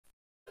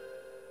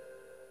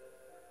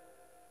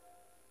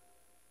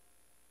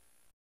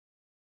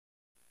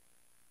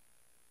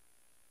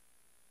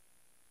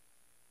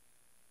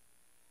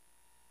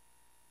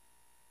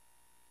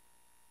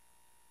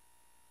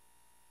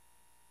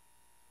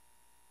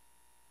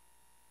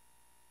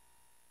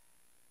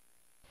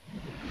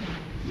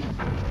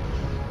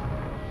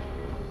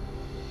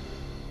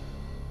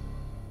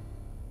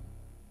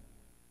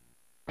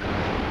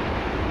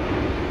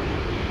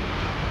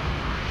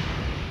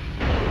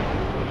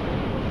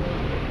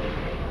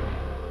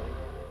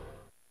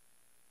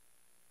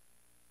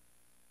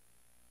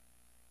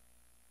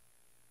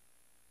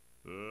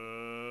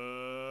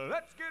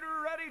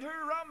ready to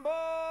rumble!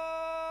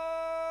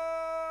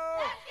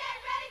 Let's get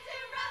ready to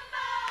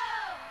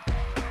rumble!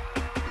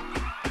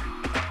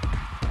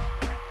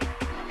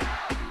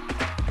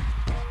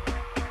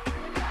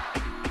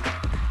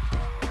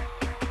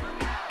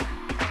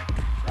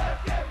 Let's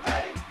get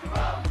ready to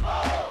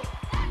rumble!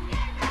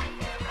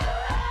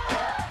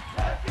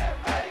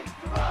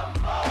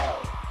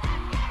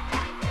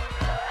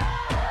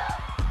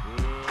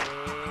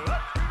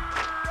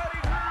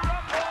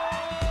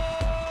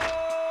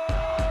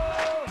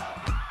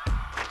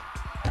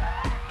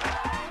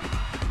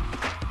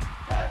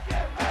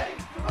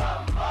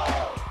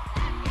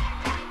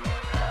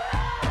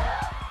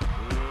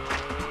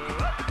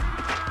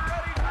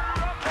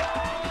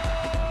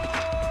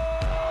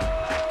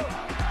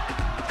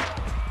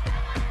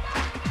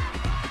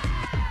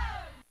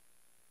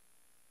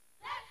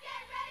 Let's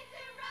get ready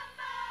to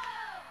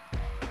rumble!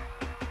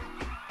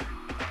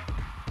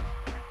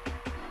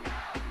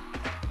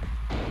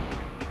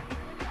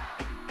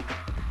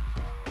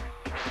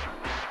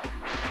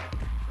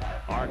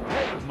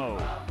 Arcade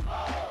mode.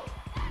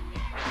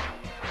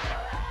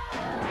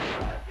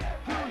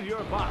 Choose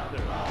your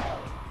boxer.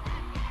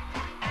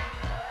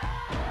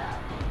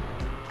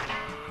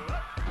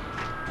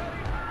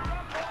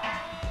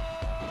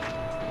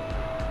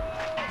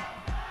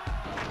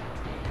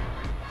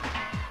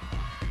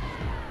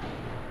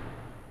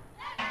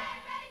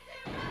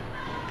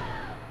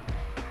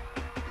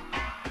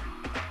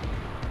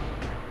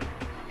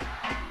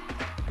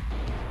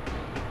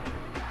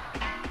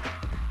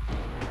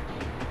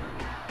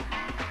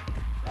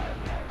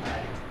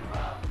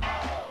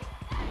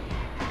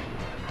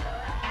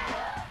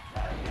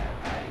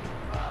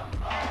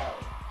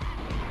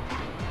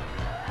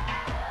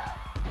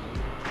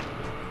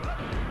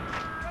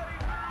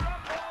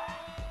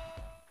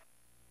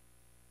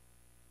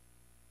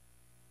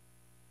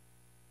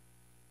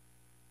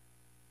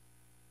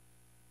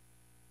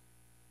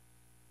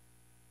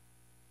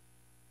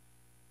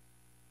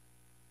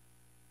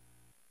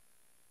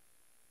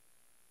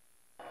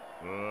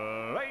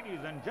 Ladies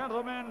and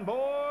gentlemen,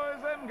 boys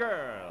and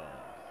girls,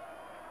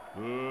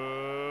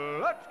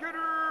 let's get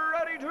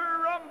ready to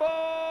rumble!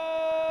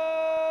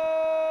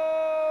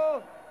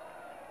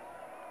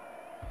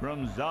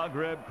 From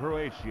Zagreb,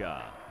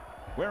 Croatia,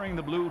 wearing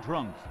the blue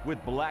trunks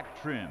with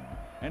black trim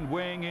and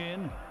weighing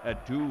in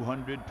at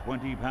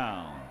 220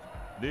 pounds,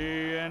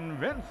 the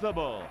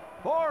invincible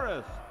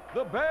Boris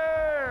the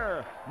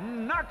Bear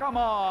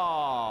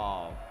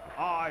Nakamov!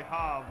 I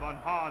have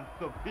enhanced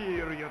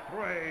superior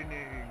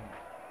training.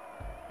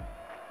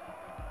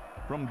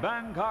 From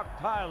Bangkok,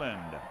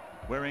 Thailand,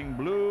 wearing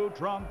blue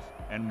trunks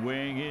and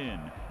weighing in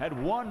at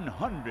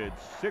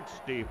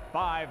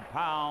 165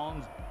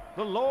 pounds,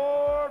 the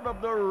Lord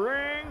of the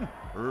Ring,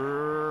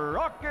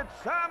 Rocket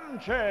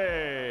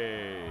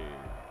Sanchez.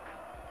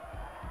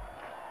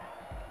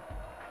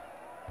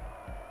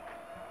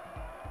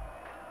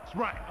 That's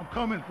right, I'm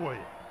coming for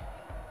you.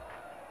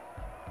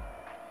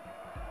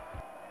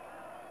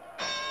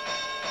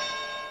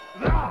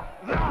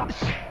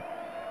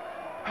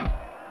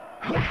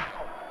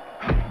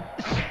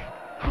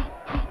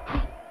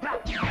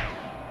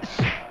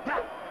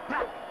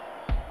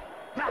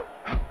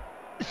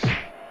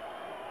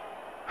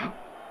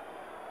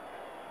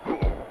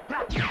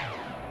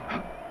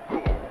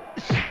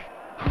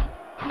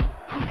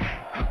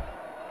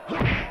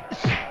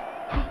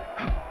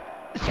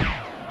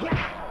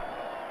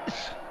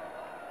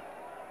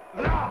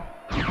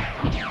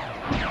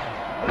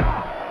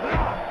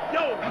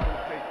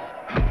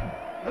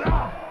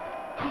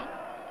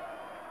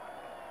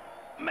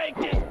 Make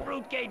this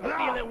fruitcake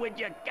feel it with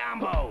your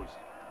combos.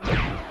 Use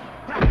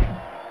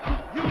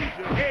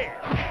your head.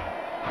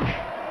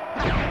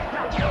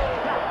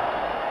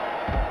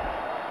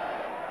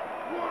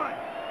 One,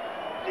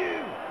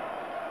 two,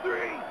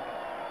 three.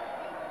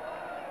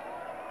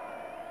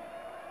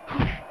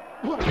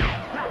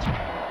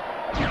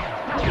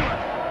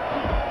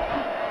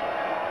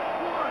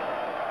 One,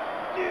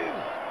 two,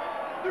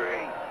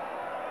 three,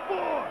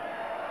 four.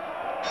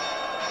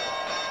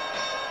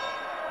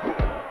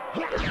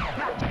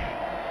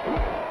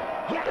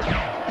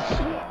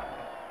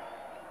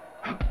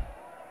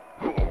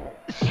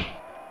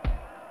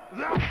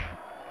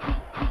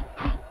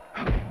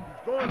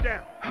 He's going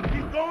down.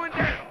 He's going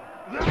down.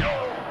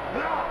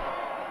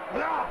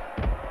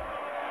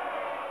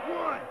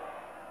 One,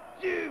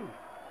 two,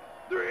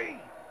 three,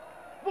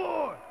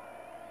 four,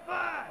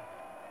 five.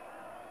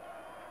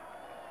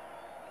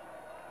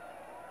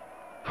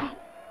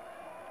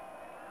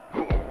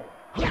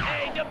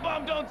 Hey, the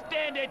bum don't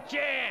stand a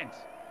chance.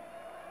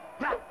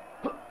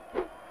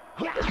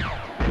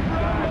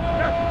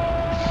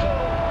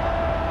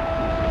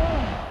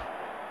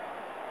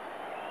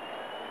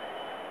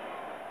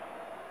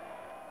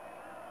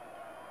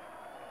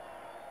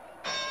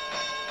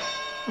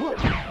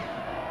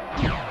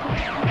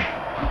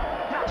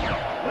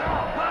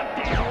 Pop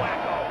this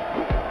wacko!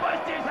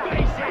 Bust his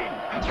face in!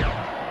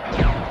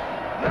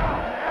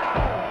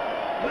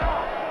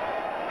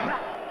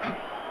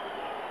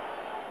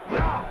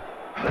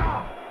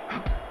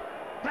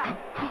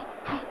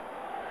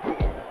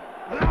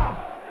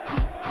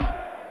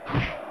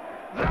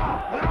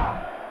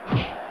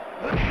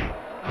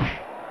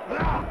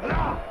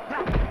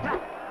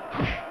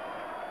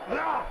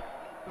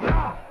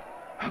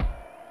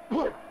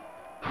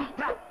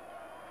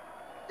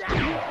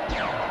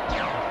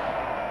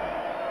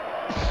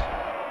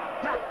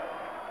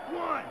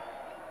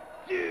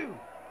 2,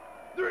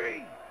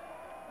 3,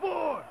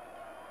 4,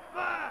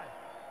 5.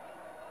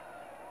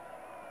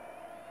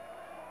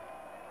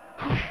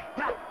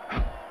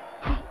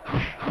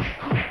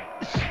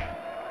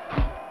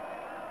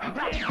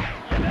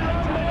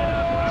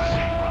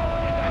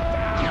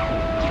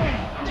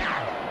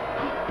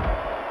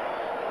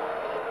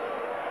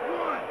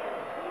 One,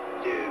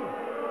 two,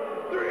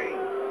 three,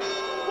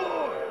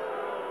 four.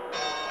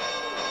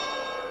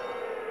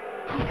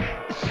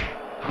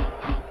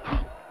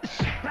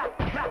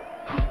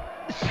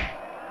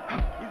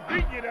 He's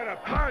beating it at a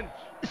punch.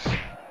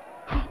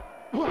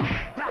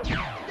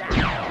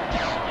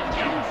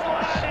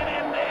 Sliding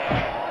in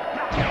there.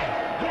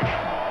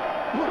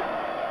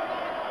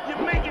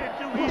 You're making it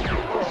too easy.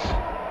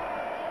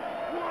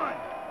 1,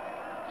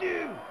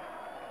 2,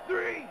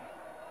 3,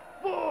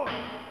 4,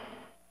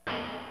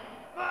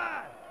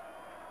 5,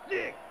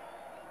 6,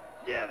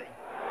 7, 8.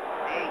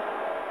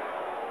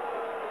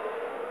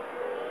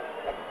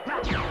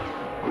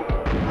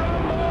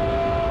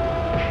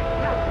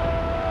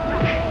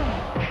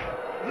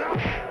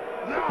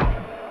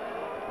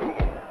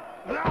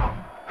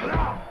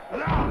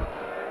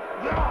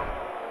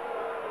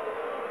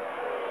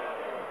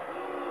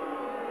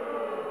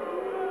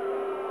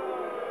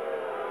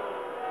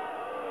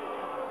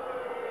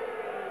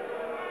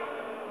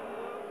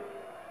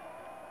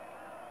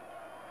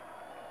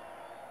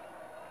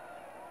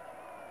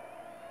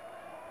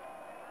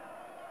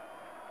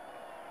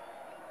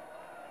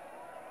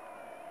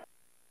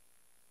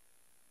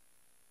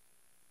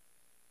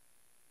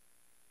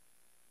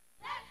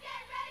 Let's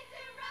get ready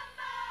to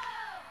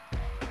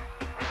rumble!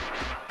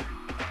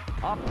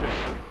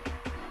 Option.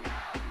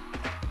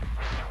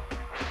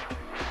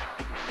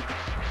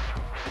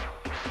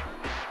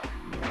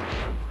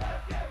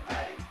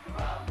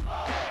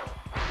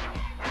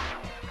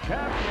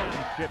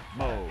 Championship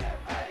mode.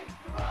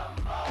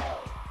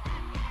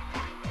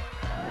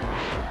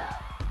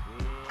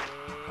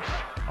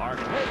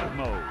 Arcade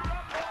mode.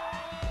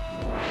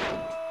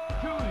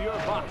 Choose your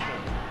boxer.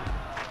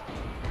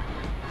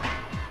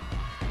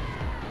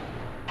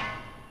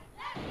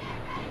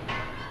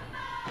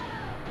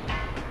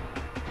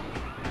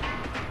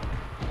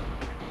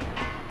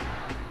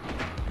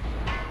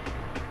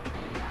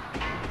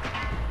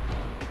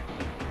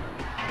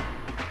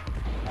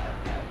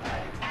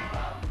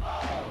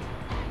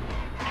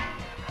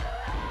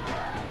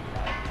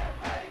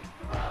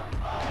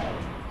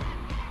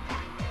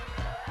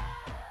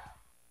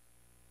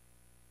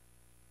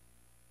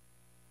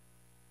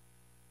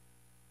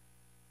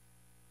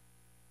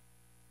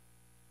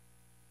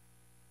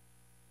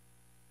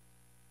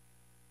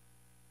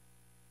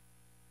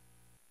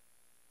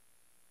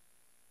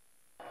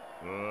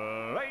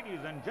 Ladies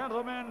and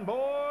gentlemen,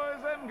 boys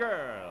and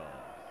girls,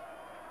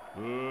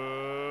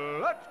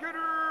 let's get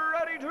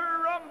ready to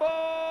rumble!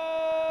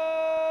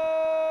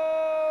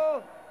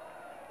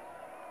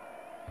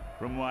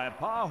 From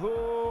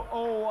Waipahu,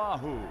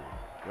 Oahu,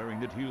 wearing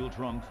the teal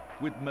trunks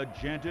with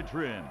magenta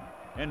trim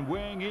and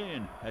weighing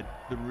in at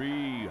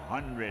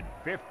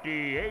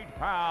 358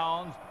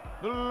 pounds,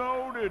 the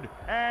loaded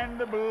and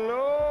the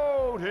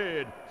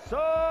bloated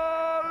Salua!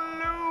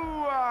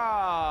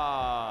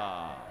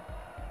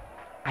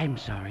 I'm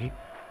sorry,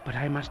 but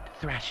I must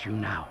thrash you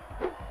now.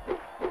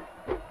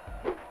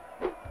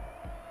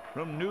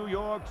 From New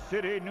York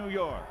City, New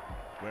York,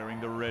 wearing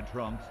the red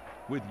trunks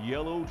with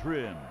yellow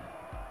trim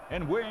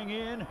and weighing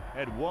in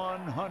at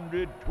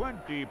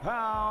 120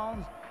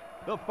 pounds,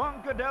 the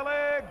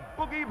Funkadelic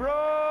Boogie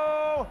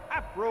Bro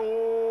Afro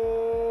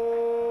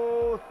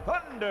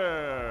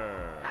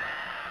Thunder.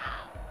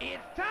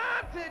 It's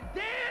time to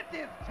dance.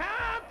 It's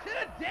time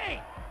to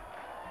dance.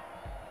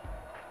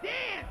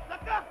 Dance,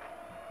 sucker.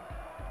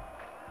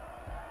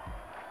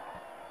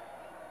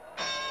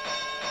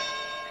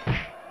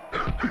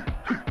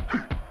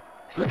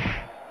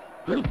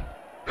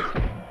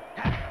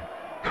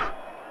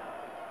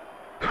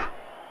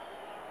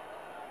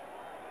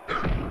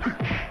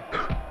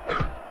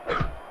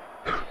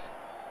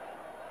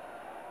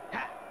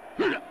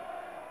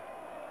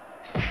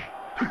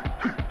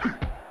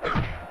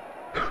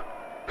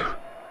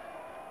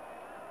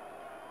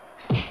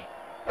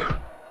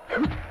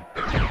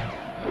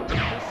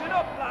 Listen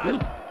up,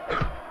 lad.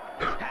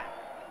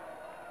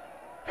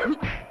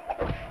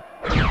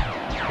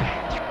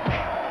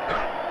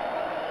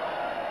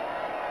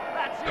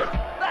 That's it.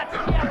 That's the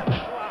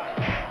element line.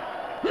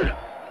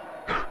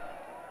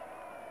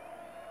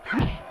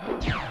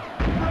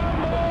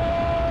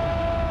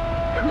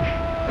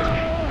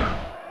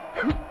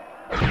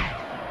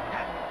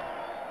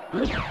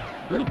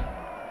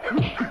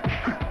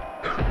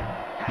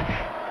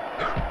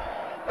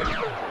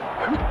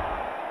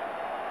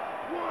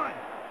 One,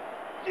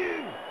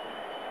 two,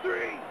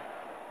 three,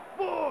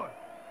 four.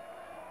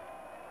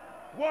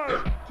 1,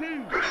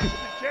 2. Put the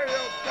cherry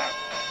on top,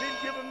 then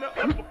give him the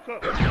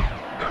uppercut.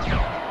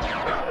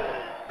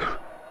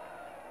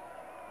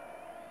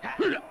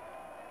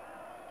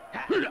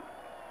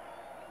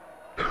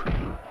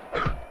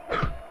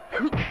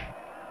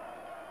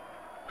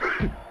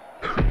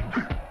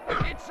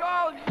 It's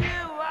all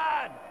you,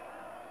 lad.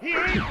 He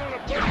ain't gonna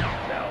put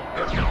himself.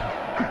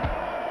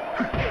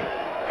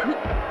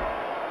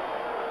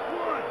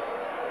 1,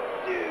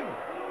 2,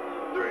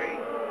 3,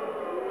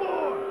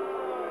 4,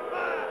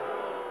 5,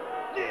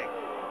 6.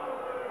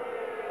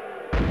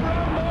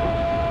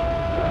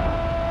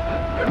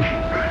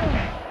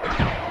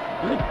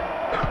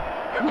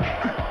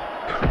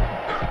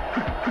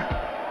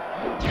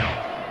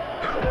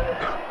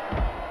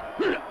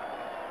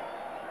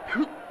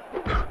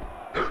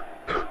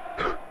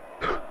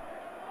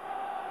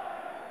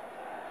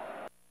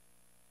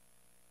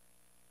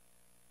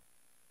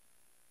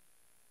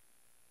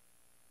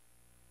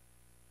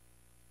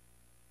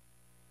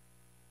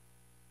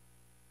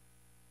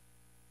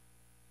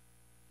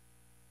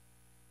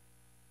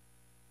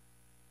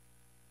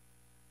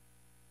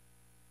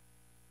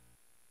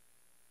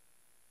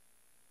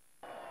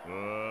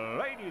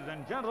 Ladies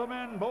and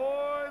gentlemen,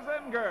 boys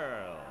and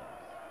girls,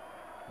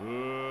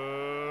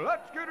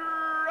 let's get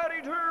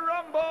ready to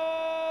rumble!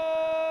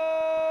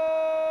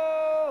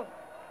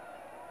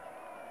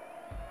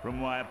 From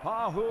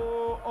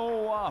Waipahu,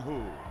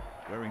 Oahu,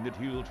 wearing the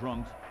teal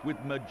trunks with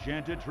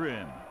magenta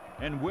trim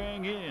and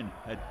weighing in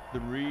at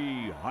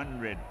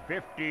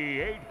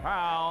 358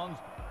 pounds,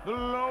 the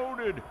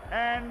loaded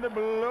and the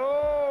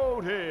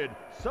bloated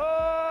Salua!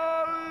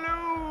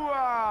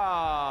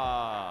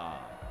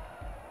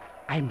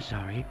 I'm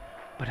sorry,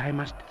 but I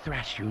must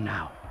thrash you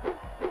now.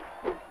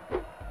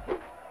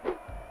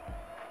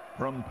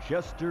 From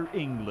Chester,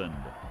 England,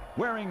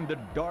 wearing the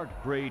dark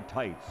gray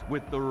tights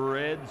with the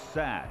red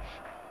sash,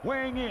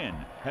 weighing in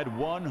at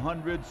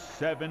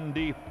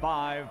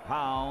 175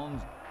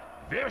 pounds,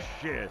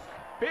 vicious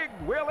Big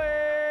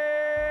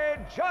Willie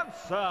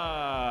Johnson.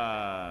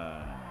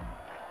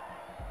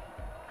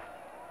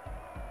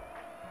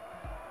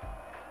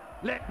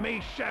 Let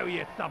me show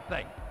you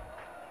something.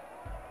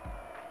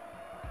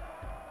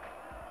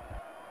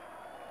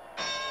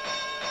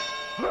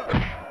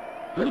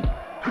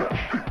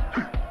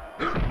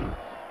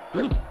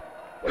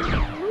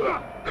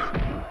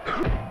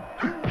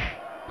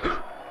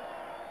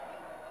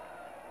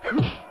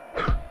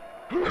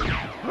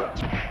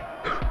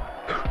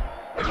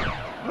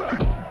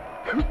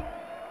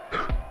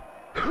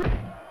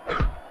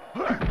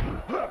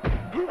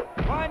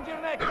 Wind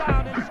your neck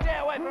down and stay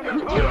away from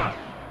the corner.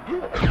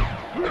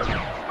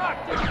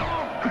 Smack this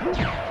room.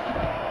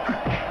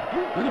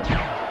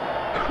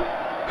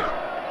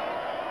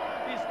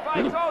 This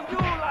fight's all you,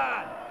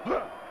 lad.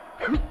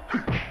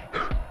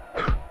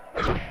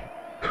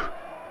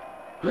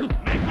 Make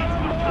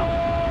it look up.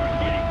 You're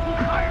getting too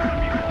tired of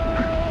me.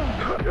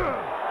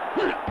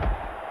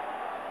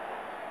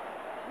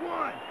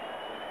 1,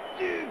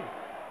 2,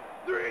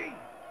 3,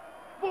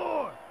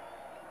 4.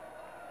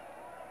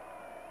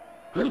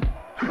 Come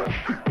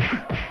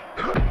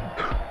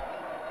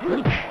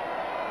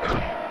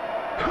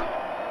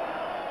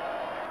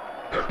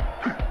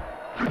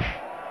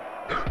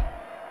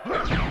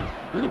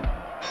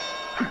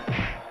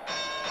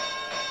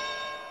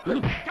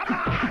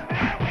on,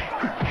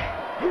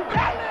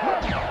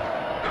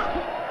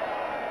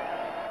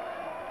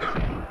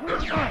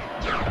 man.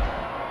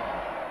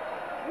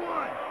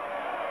 1,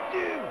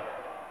 2,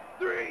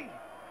 3,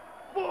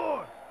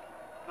 4,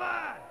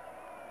 5,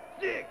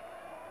 6,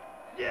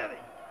 7.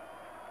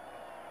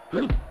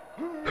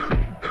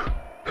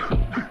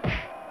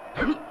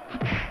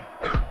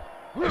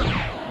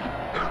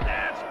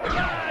 That's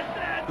right,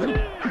 that's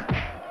it.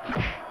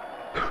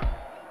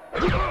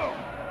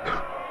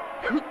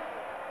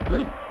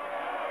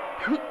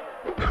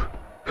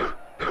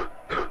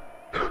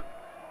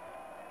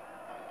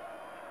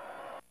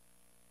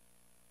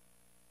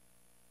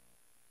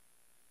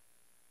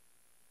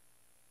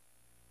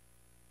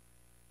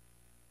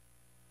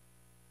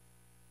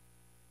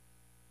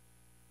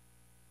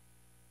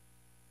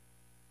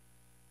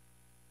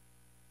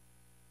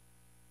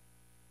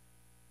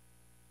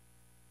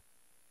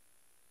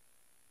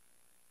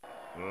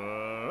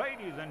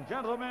 Ladies and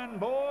gentlemen,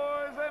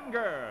 boys and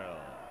girls,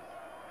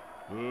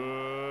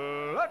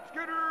 let's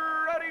get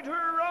ready to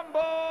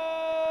rumble!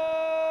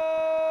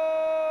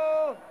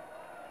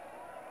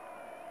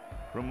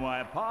 From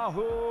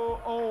Waipahu,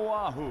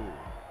 Oahu,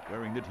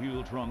 wearing the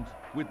teal trunks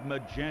with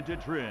magenta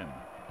trim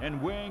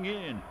and weighing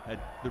in at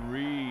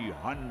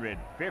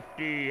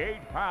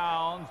 358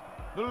 pounds,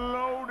 the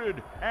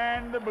loaded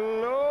and the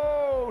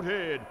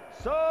bloated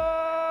Salua!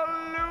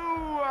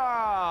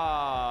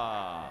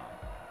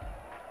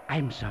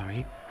 I'm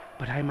sorry,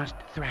 but I must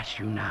thrash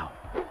you now.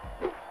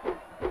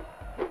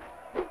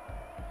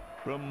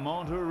 From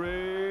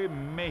Monterrey,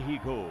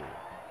 Mexico,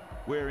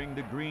 wearing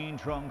the green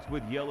trunks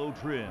with yellow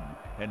trim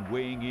and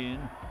weighing in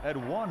at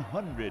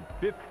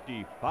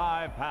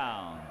 155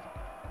 pounds,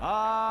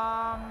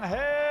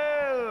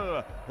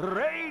 Angel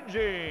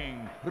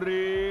Raging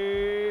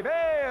Rivera.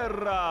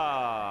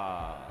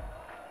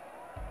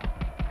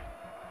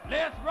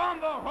 Let's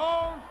rumble,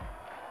 Holmes!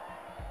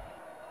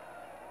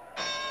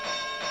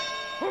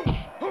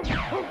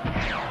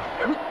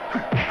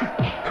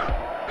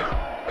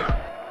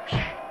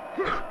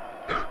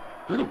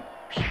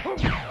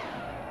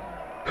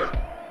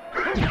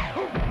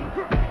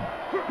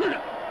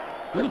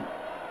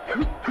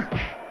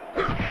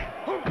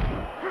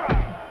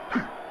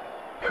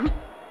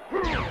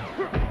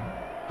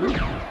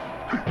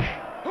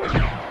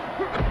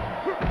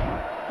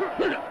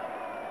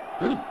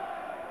 One,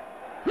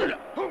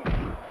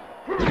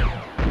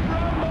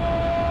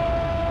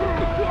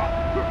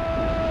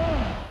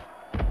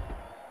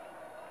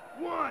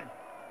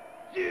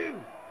 two,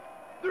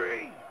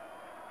 three,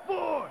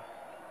 four,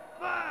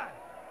 five,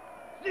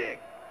 six.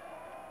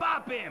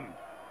 Pop him!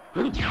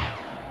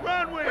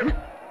 Run with him.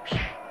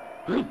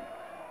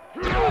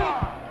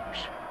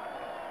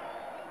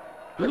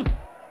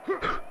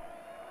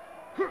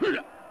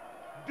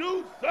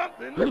 Do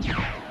something. Beat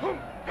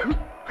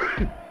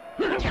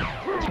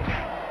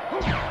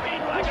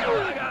like a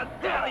rug, I'll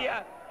tell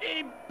ya!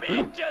 He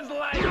beat just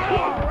like a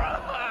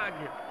rug!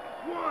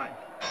 One,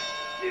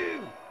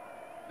 two,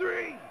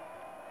 three,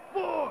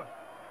 four,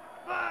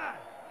 five,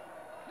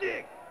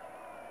 six,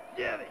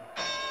 seven.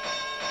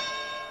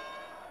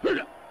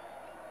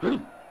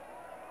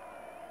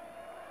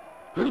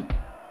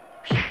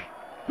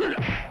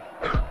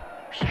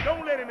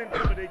 Don't let him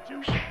intimidate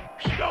you.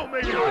 Don't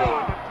make him throw in the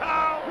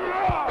towel.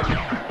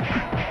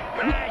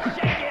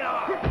 Shake it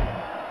off!